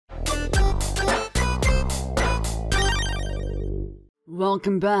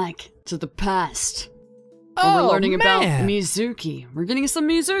Welcome back to the past. Where we're learning about Mizuki. We're getting some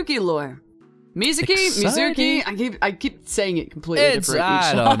Mizuki lore. Mizuki. I keep saying it completely different.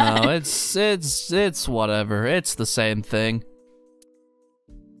 I don't know. It's whatever. It's the same thing.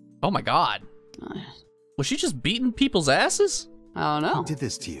 Oh my god. Was she just beating people's asses? I don't know. Who did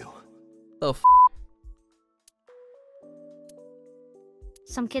this to you? The f.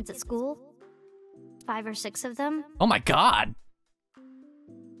 Some kids at school. 5 or 6 of them. Oh my god.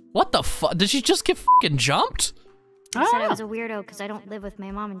 What the fuck? Did she just get fucking jumped? They said I was a weirdo because I don't live with my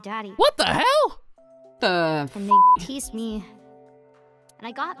mom and daddy. What the hell? And they teased me. And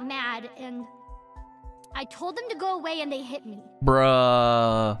I got mad and I told them to go away and they hit me.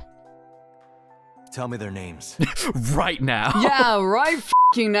 Bruh. Tell me their names. Right now. Yeah, right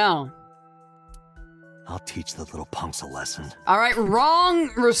fucking now. I'll teach the little punks a lesson. Alright,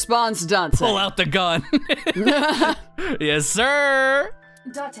 wrong response, Dante. Pull out the gun. Yes, sir.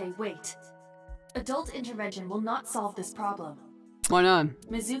 Date, wait. Adult intervention will not solve this problem. Why not?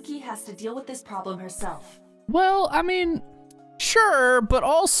 Mizuki has to deal with this problem herself. Well, I mean, sure, but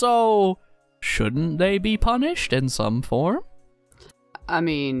also, shouldn't they be punished in some form? I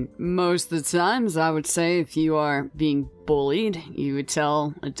mean, most of the times, I would say if you are being bullied, you would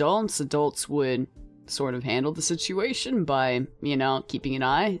tell adults. Adults would sort of handle the situation by, you know, keeping an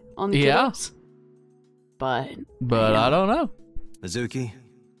eye on the kiddos. But I don't know. Mizuki,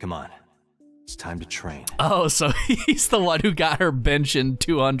 come on. It's time to train. Oh, so he's the one who got her benching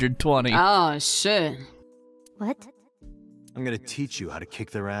 220. Oh, shit. What? I'm gonna teach you how to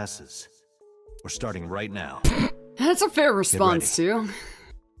kick their asses. We're starting right now. That's a fair response, too.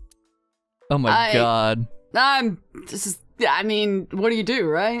 Oh my god. I mean, what do you do,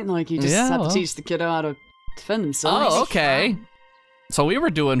 right? Like, you just have to teach the kiddo how to defend themselves. Oh, okay. So we were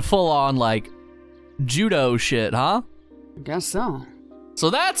doing full-on, like, judo shit, huh? I guess so. So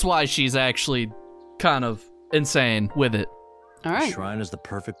that's why she's actually kind of insane with it. All right. Shrine is the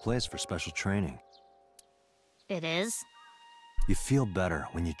perfect place for special training. It is? You feel better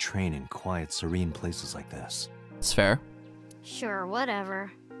when you train in quiet, serene places like this. It's fair. Sure,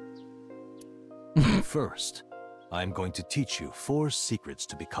 whatever. First, I'm going to teach you 4 secrets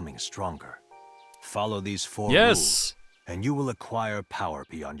to becoming stronger. Follow these 4 rules, and you will acquire power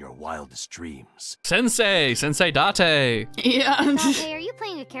beyond your wildest dreams. Sensei Date. Yeah. Date, are you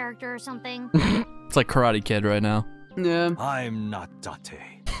playing a character or something? It's like Karate Kid right now. Yeah. I'm not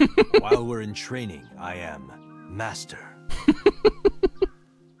Date. While we're in training, I am Master.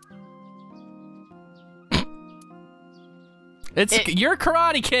 You're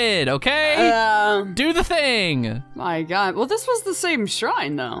Karate Kid, okay? Do the thing. My god. Well, this was the same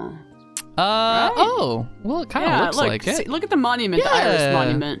shrine, though. Right? Oh. Well, it kind of looks like it. See, look at the monument, the Iris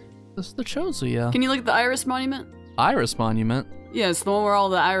Monument. This is the Chozuya. Can you look at the Iris Monument? Iris Monument? Yeah, it's the one where all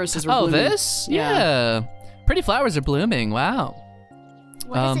the irises were blooming. Oh, this? Yeah. Pretty flowers are blooming. Wow.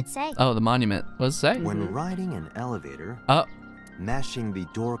 What does it say? Oh, the monument. What does it say? When riding an elevator, mashing the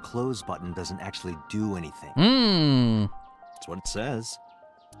door close button doesn't actually do anything. That's what it says.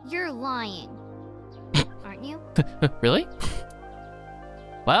 You're lying. Aren't you? Really?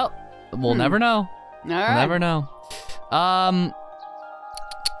 Well, we'll never know. All right. We'll never know.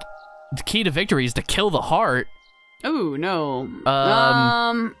 The key to victory is to kill the heart. Oh, no.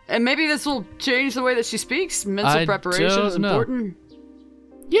 And maybe this will change the way that she speaks. Mental preparation is important.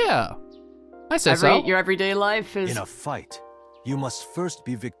 Yeah. I say so. Your everyday life is... In a fight, you must first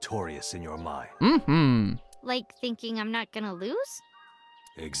be victorious in your mind. Mm-hmm. Like thinking I'm not gonna lose?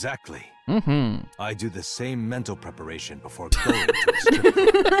 Exactly. Mm-hmm. I do the same mental preparation before going to a strip.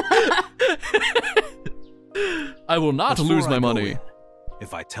 I will not lose my money.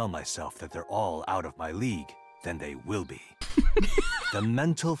 If I tell myself that they're all out of my league, then they will be. The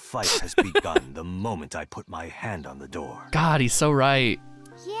mental fight has begun the moment I put my hand on the door. God, he's so right.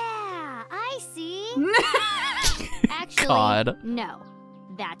 Yeah, I see. Actually, God. No.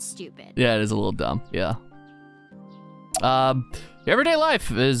 That's stupid. Yeah, it is a little dumb. Yeah. Everyday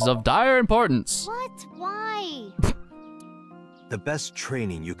life is of dire importance. What? Why? The best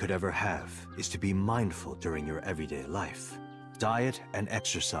training you could ever have is to be mindful during your everyday life. Diet and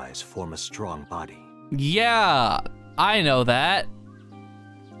exercise form a strong body. Yeah, I know that.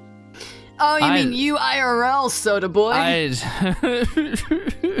 Oh, you mean you IRL, soda boy?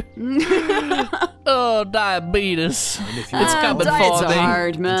 Oh, diabetes. It's coming for me. Diets are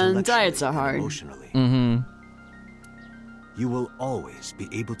hard, man. Diets are hard. Emotionally. Mm-hmm. You will always be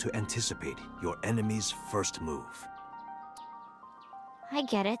able to anticipate your enemy's first move. I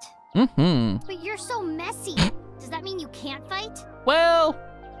get it. Mm-hmm. But you're so messy. Does that mean you can't fight? Well,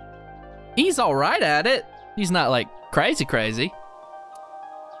 he's all right at it. He's not like crazy.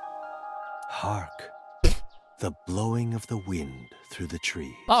 Hark. The blowing of the wind through the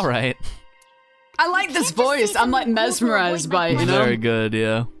trees. All right. I like this voice. I'm like mesmerized by it, you know? Very good,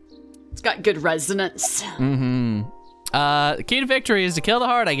 yeah. It's got good resonance. Mm-hmm. The key to victory is to kill the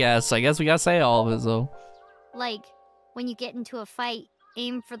heart, I guess. I guess we gotta say all of it, so. Like, when you get into a fight,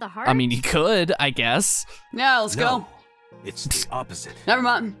 aim for the heart? I mean, you could, I guess. Yeah, let's go. It's the opposite. Never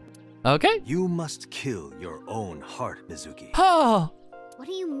mind. Okay. You must kill your own heart, Mizuki. Oh. What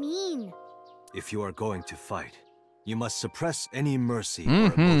do you mean? If you are going to fight, you must suppress any mercy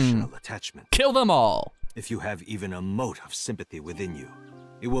or emotional attachment. Kill them all. If you have even a mote of sympathy within you,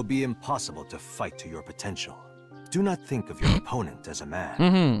 it will be impossible to fight to your potential. Do not think of your opponent as a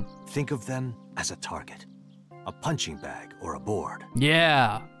man. Think of them as a target, a punching bag or a board.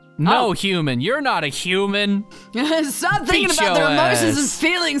 Yeah. No human. You're not a human. Stop thinking about their emotions and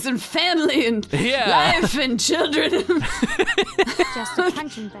feelings and family and life and children. Just a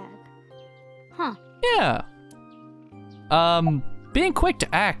punching bag. Huh. Yeah. Being quick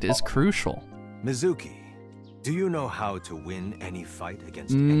to act is crucial. Mizuki, do you know how to win any fight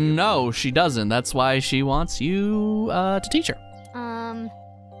against any No, she doesn't. That's why she wants you to teach her.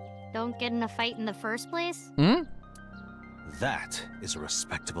 Don't get in a fight in the first place? That is a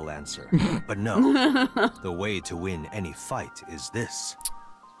respectable answer. But no, the way to win any fight is this.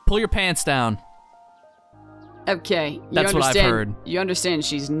 Pull your pants down. Okay, That's what I've heard. You understand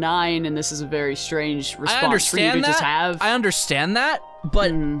she's 9 and this is a very strange response for you to just have. I understand that,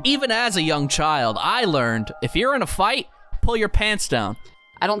 but even as a young child, I learned if you're in a fight, pull your pants down.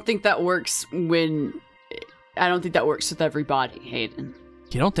 I don't think that works with everybody, Hayden.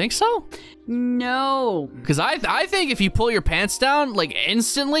 You don't think so? No. Because I think if you pull your pants down, like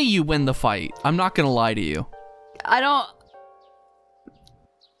instantly you win the fight. I'm not gonna lie to you. I don't.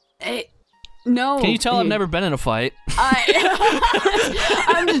 No. Can you tell I've never been in a fight?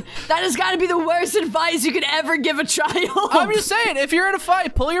 That has got to be the worst advice you could ever give a child. I'm just saying, if you're in a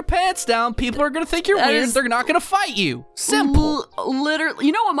fight, pull your pants down. People are gonna think you're weird. They're not gonna fight you. Simple. Literally,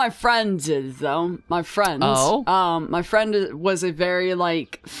 you know what my friend is though. My friend. Oh. My friend was a very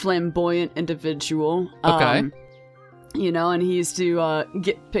like flamboyant individual. Okay. You know, and he used to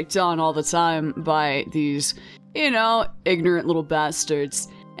get picked on all the time by these, ignorant little bastards.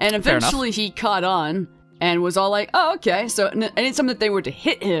 And eventually he caught on and was all like, oh, okay. So anytime that they were to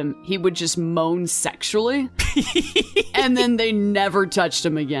hit him, he would just moan sexually. And then they never touched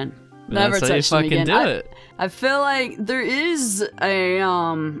him again. Never touched him again. I feel like there is a,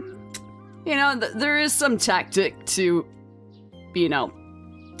 there is some tactic to,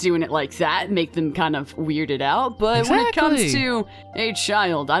 doing it like that, make them kind of weirded out. But when it comes to a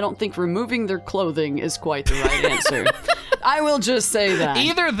child, I don't think removing their clothing is quite the right answer. I will just say that.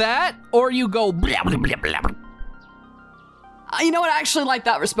 Either that, or you go blah, blah, blah, blah. You know what? I actually like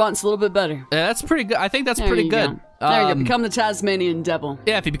that response a little bit better. Yeah, that's pretty good. I think that's pretty good. There you go. Become the Tasmanian devil.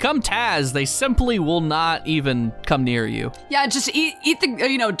 Yeah, if you become Taz, they simply will not even come near you. Yeah, just eat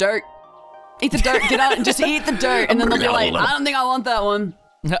the, dirt. Eat the dirt, get out and just eat the dirt. And then they'll be like, I don't think I want that one.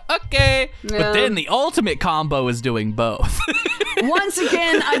 Okay, but then the ultimate combo is doing both. Once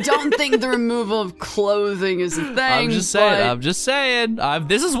again, I don't think the removal of clothing is a thing. I'm just saying.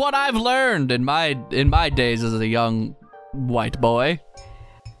 This is what I've learned in my days as a young white boy.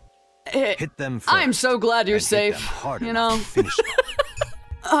 Hit them first. I'm so glad you're safe. Finish them.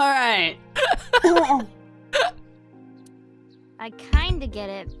 All right. I kinda get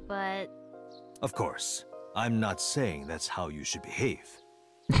it, but... Of course, I'm not saying that's how you should behave.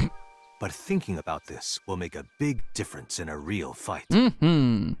 But thinking about this will make a big difference in a real fight.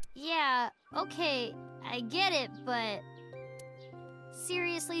 Yeah, okay, I get it, but...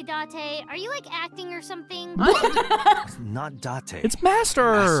 Seriously, Date, are you like acting or something? Not Date. It's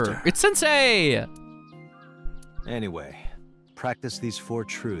Master. It's Sensei. Anyway, practice these 4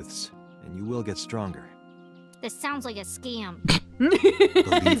 truths, and you will get stronger. This sounds like a scam.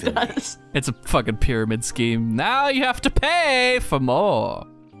 Believe in me. It's a fucking pyramid scheme. Now you have to pay for more.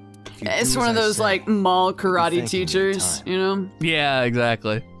 It's one of those like mall karate teachers, Yeah,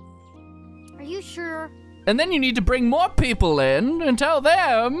 exactly. Are you sure? And then you need to bring more people in and tell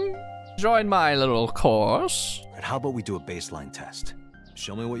them, join my little course. And how about we do a baseline test?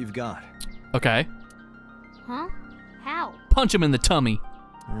 Show me what you've got. Okay. Huh? How? Punch him in the tummy.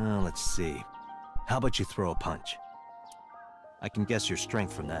 Let's see. How about you throw a punch? I can guess your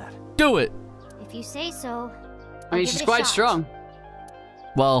strength from that. Do it. If you say so. I mean, she's quite strong.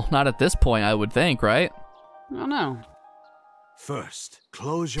 Well, not at this point, I would think, right? I don't know. First,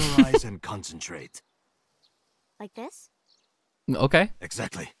 close your eyes and concentrate. Like this? Okay.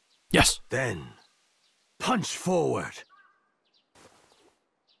 Exactly. Yes. Then, punch forward.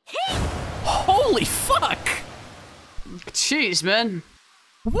 Holy fuck! Jeez, man.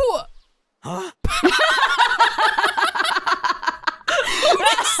 What? Huh?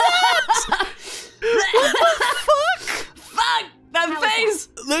 Fuck! That face!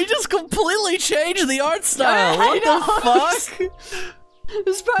 They just completely changed the art style. What the fuck?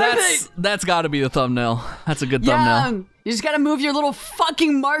 It's perfect. That's got to be the thumbnail. That's a good Yeah, thumbnail. you just gotta move your little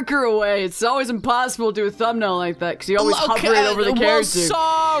fucking marker away. It's always impossible to do a thumbnail like that because you always hover it over the character.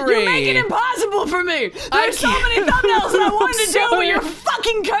 Sorry. You make it impossible for me. There's so many thumbnails that I wanted to do, but your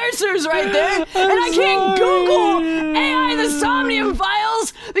fucking cursor's right there, and I can't Google AI the Somnium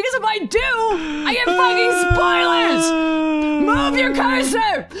files because if I do, I get fucking spoilers. Move your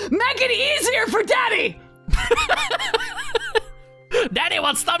cursor. Make it easier for Daddy. Daddy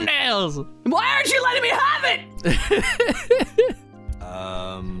wants thumbnails. Why aren't you letting me have it?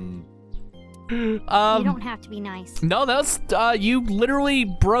 You don't have to be nice. No, that's you literally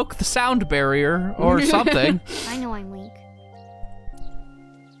broke the sound barrier or something. I know I'm weak.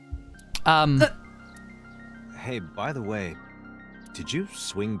 Hey, by the way, did you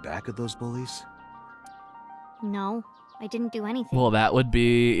swing back at those bullies? No, I didn't do anything. Well, that would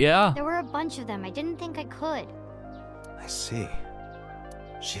be, yeah. There were a bunch of them. I didn't think I could. I see.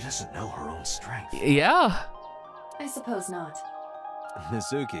 She doesn't know her own strength. Yeah. I suppose not.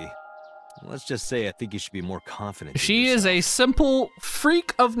 Mizuki, let's just say I think you should be more confident. in She is yourself. a simple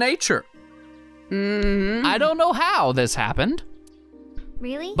freak of nature. Mm-hmm. I don't know how this happened,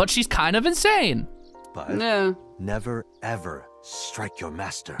 Really? but she's kind of insane. But No. never ever strike your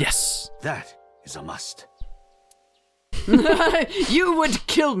master. Yes. That is a must. You would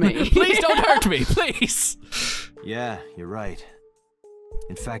kill me. Please don't hurt me, please. Yeah, you're right.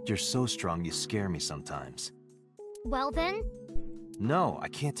 In fact, you're so strong you scare me sometimes. Well then, No, I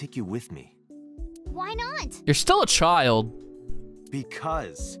can't take you with me. why not? You're still a child.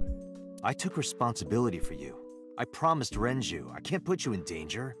 Because I took responsibility for you. I promised Renju. I can't put you in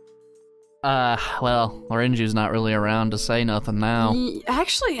danger. Well, Lorenju's not really around to say nothing now.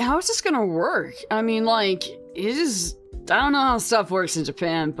 Actually, how is this gonna work? I mean, like, it is. I don't know how stuff works in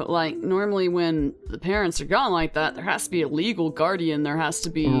Japan, but like, normally when the parents are gone like that, there has to be a legal guardian. There has to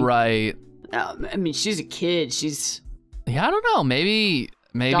be. Right. I mean, she's a kid. She's. Yeah, I don't know. Maybe Date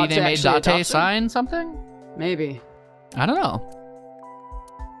they made actually Date adopted? sign something? Maybe. I don't know.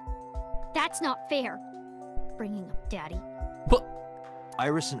 That's not fair. Bringing up Daddy. But,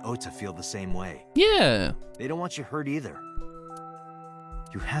 Iris and Ota feel the same way. yeah. They don't want you hurt either.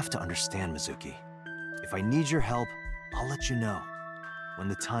 You have to understand, Mizuki. If I need your help, I'll let you know. When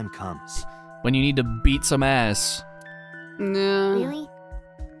the time comes. When you need to beat some ass. No. Really?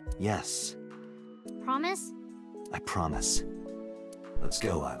 Yes, Promise? I promise. Let's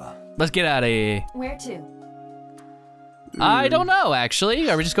go, Iva. Let's get out of here. Where to? I don't know, actually.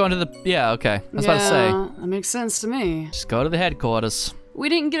 Are we just going to the... Yeah, okay. I was about to say. That makes sense to me. Just go to the headquarters. We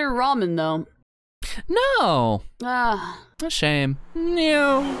didn't get her ramen though. No. Ah. A shame.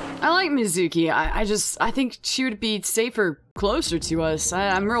 No. I like Mizuki. I think she would be safer closer to us.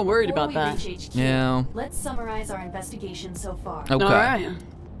 I'm real worried Before about we that. reach HQ, Yeah. let's summarize our investigation so far. Okay. All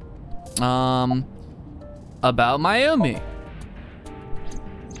right. About Mayumi.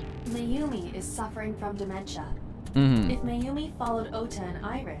 Mayumi is suffering from dementia. Mm-hmm. If Mayumi followed Ota and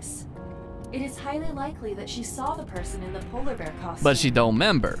Iris, it is highly likely that she saw the person in the polar bear costume. But she don't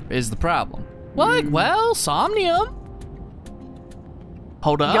remember, is the problem. What? Well, Somnium.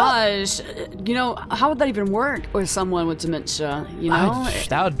 Hold up. Gosh, you know, how would that even work with someone with dementia? You know,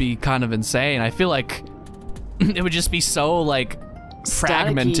 That would be kind of insane. I feel like it would just be so, like,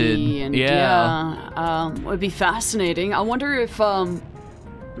 fragmented. Staticky and, it would be fascinating. I wonder if I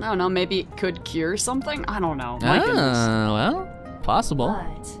don't know, maybe it could cure something. I don't know. My goodness. Well, possible.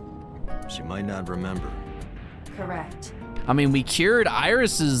 But, She might not remember. correct. I mean, we cured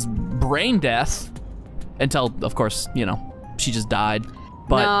Iris's brain death until, of course, you know, she just died.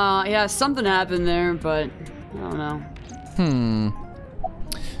 But Nah, yeah, something happened there, but I don't know.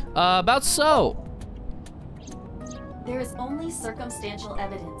 about so. There is only circumstantial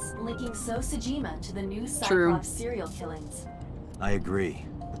evidence linking So Sejima to the new True. Cyclops serial killings. I agree,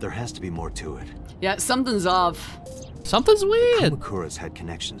 but there has to be more to it. Yeah, something's off. Something's weird. Kumakura's had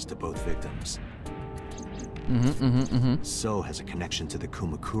connections to both victims. So has a connection to the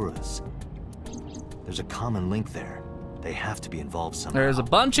Kumakuras. There's a common link there. They have to be involved somehow. There's a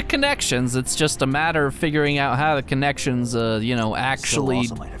bunch of connections. It's just a matter of figuring out how the connections, you know, So actually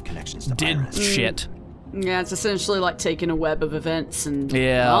also might have connections to did Iris. shit. Yeah, it's essentially like taking a web of events and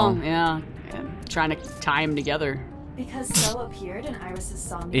and trying to tie them together. Because So appeared in Iris's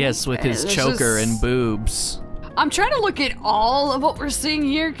Somnium. Yes, with his This choker is- and boobs. I'm trying to look at all of what we're seeing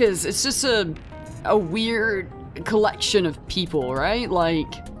here because it's just a a weird collection of people, right?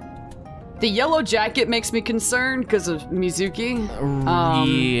 Like, the yellow jacket makes me concerned because of Mizuki.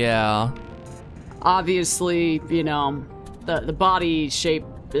 Yeah. Obviously, you know, the body shape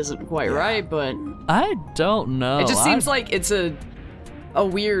isn't quite right, but I don't know. it just seems like it's a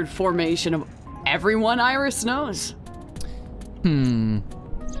weird formation of everyone Iris knows.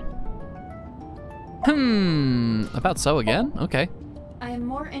 About So again? Okay. I am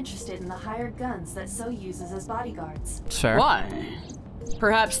more interested in the hired guns that So uses as bodyguards. Fair. Why?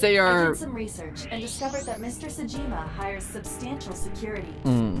 Perhaps they I are... did some research and discovered that Mr. Sajima hires substantial security.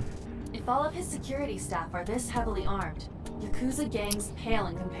 If all of his security staff are this heavily armed, Yakuza gangs pale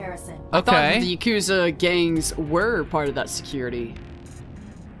in comparison. I thought Okay. that the Yakuza gangs were part of that security.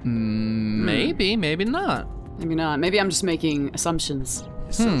 Maybe, maybe not. Maybe not. Maybe I'm just making assumptions.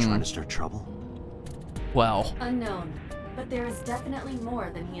 Is So trying to start trouble? Well, Unknown, but there is definitely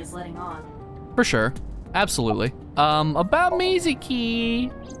more than he is letting on. for sure. Absolutely. About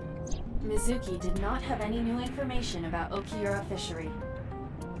Mizuki. Mizuki did not have any new information about Okiura fishery.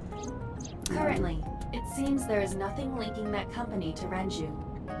 Currently, it seems there is nothing linking that company to Renju.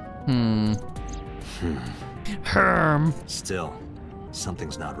 Still,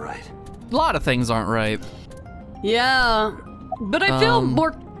 something's not right. A lot of things aren't right. Yeah, but I feel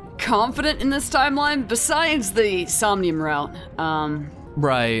more confident in this timeline besides the Somnium route.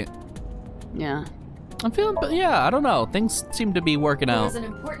 Right. Yeah. I'm feeling, but yeah, I don't know. Things seem to be working There out. is an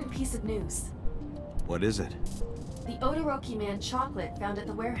important piece of news. What is it? The Odoroki Man chocolate found at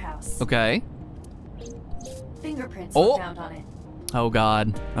the warehouse. Okay. Fingerprints Oh. were found on it. Oh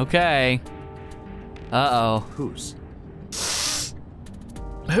God. Okay. Uh-oh. Whose?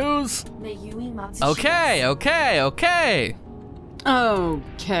 Who's? Mayumi Matsushima. Okay. Okay.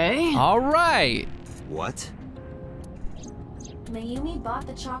 All right. What? Mayumi bought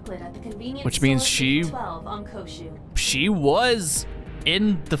the chocolate at the convenience Which means store she- 12 on Koshu. She was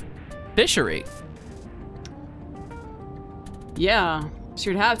in the fishery. Yeah, she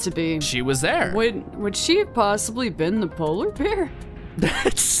would have to be. She was there. Would she have possibly been the polar bear?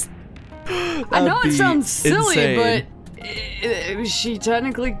 That's. I know it be sounds silly, insane. but she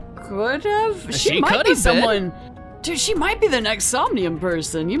technically could have. She might could be have been. someone. Dude, she might be the next Somnium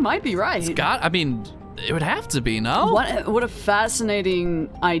person. You might be right. I mean, it would have to be, no? What a fascinating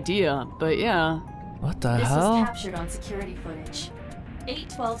idea, but yeah. What the This hell? was captured on security footage.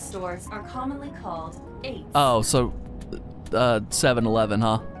 812 stores are commonly called 8s. Oh, so 7-Eleven,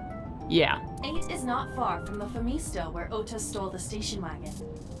 huh? Yeah. 8 is not far from the Famisto where Ota stole the station wagon.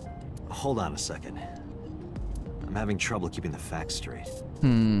 Hold on a second. I'm having trouble keeping the facts straight.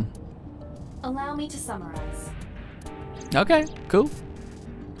 Allow me to summarize. Okay, cool.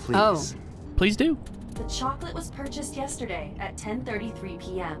 Please. Oh. Please do. The chocolate was purchased yesterday at 10:33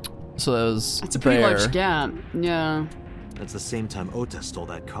 p.m. So that was That's a pretty there. large gap. Yeah. That's the same time Ota stole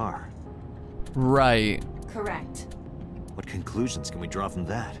that car. Right. Correct. What conclusions can we draw from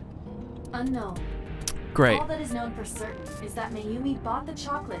that? Unknown. Great. All that is known for certain is that Mayumi bought the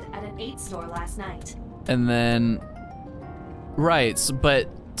chocolate at an 8 store last night. And then, right, so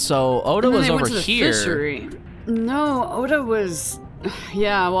Oda And then was they went over to the here. Fishery. No, Oda was.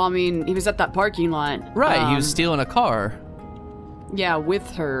 Yeah, well, I mean, he was at that parking lot. Right, he was stealing a car. Yeah, with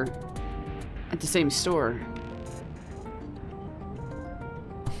her at the same store.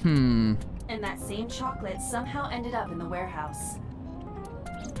 And that same chocolate somehow ended up in the warehouse.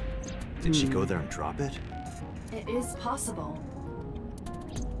 Did she go there and drop it? It is possible.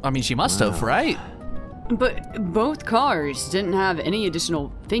 I mean, she must have, Wow. right? But both cars didn't have any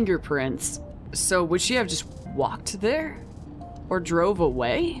additional fingerprints, so would she have just walked there? Or drove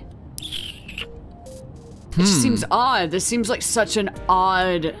away? It just seems odd. This seems like such an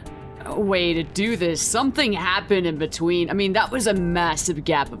odd way to do this. Something happened in between. I mean, that was a massive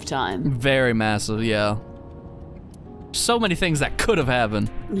gap of time. Very massive, yeah. So many things that could have happened.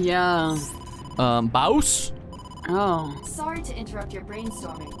 Yeah. Boss? Oh. Sorry to interrupt your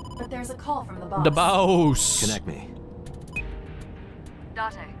brainstorming, but there's a call from the boss. The boss. Connect me.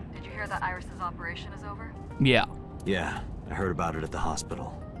 Date, did you hear that Iris's operation is over? Yeah. Yeah, I heard about it at the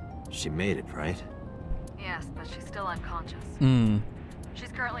hospital. She made it, right? Yes, but she's still unconscious.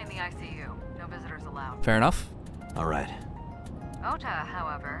 She's currently in the ICU. No visitors allowed. Fair enough. All right. Ota,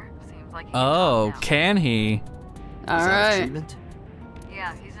 however, seems like he can Oh, talk now. can he? All Is that his right. treatment?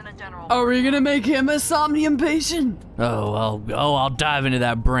 Yeah, he's in a general Are ward we now. gonna make him a Somnium patient? Oh, I'll dive into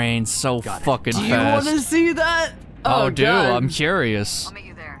that brain so Got it. fucking Do you fast. want to see that? Oh, dude, God. I'm curious. I'll meet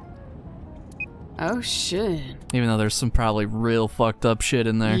you there. Oh shit. Even though there's some probably real fucked up shit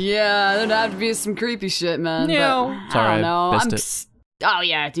in there. Yeah, there'd have to be some creepy shit, man. No. But Sorry, I I don't know. missed I'm it. Oh,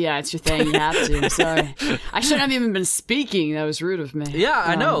 yeah, it's your thing. You have to. I'm sorry. I shouldn't have even been speaking. That was rude of me. Yeah,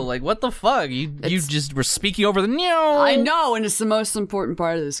 I know. Like, what the fuck? You just were speaking over the no. I know, and it's the most important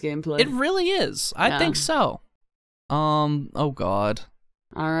part of this gameplay. It really is. I think so. Oh god.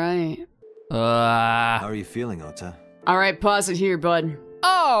 All right. How are you feeling, Ota? All right, pause it here, bud.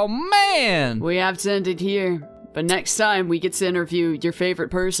 Oh, man! We have to end it here, but next time we get to interview your favorite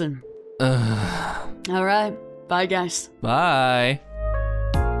person. All right. Bye, guys. Bye.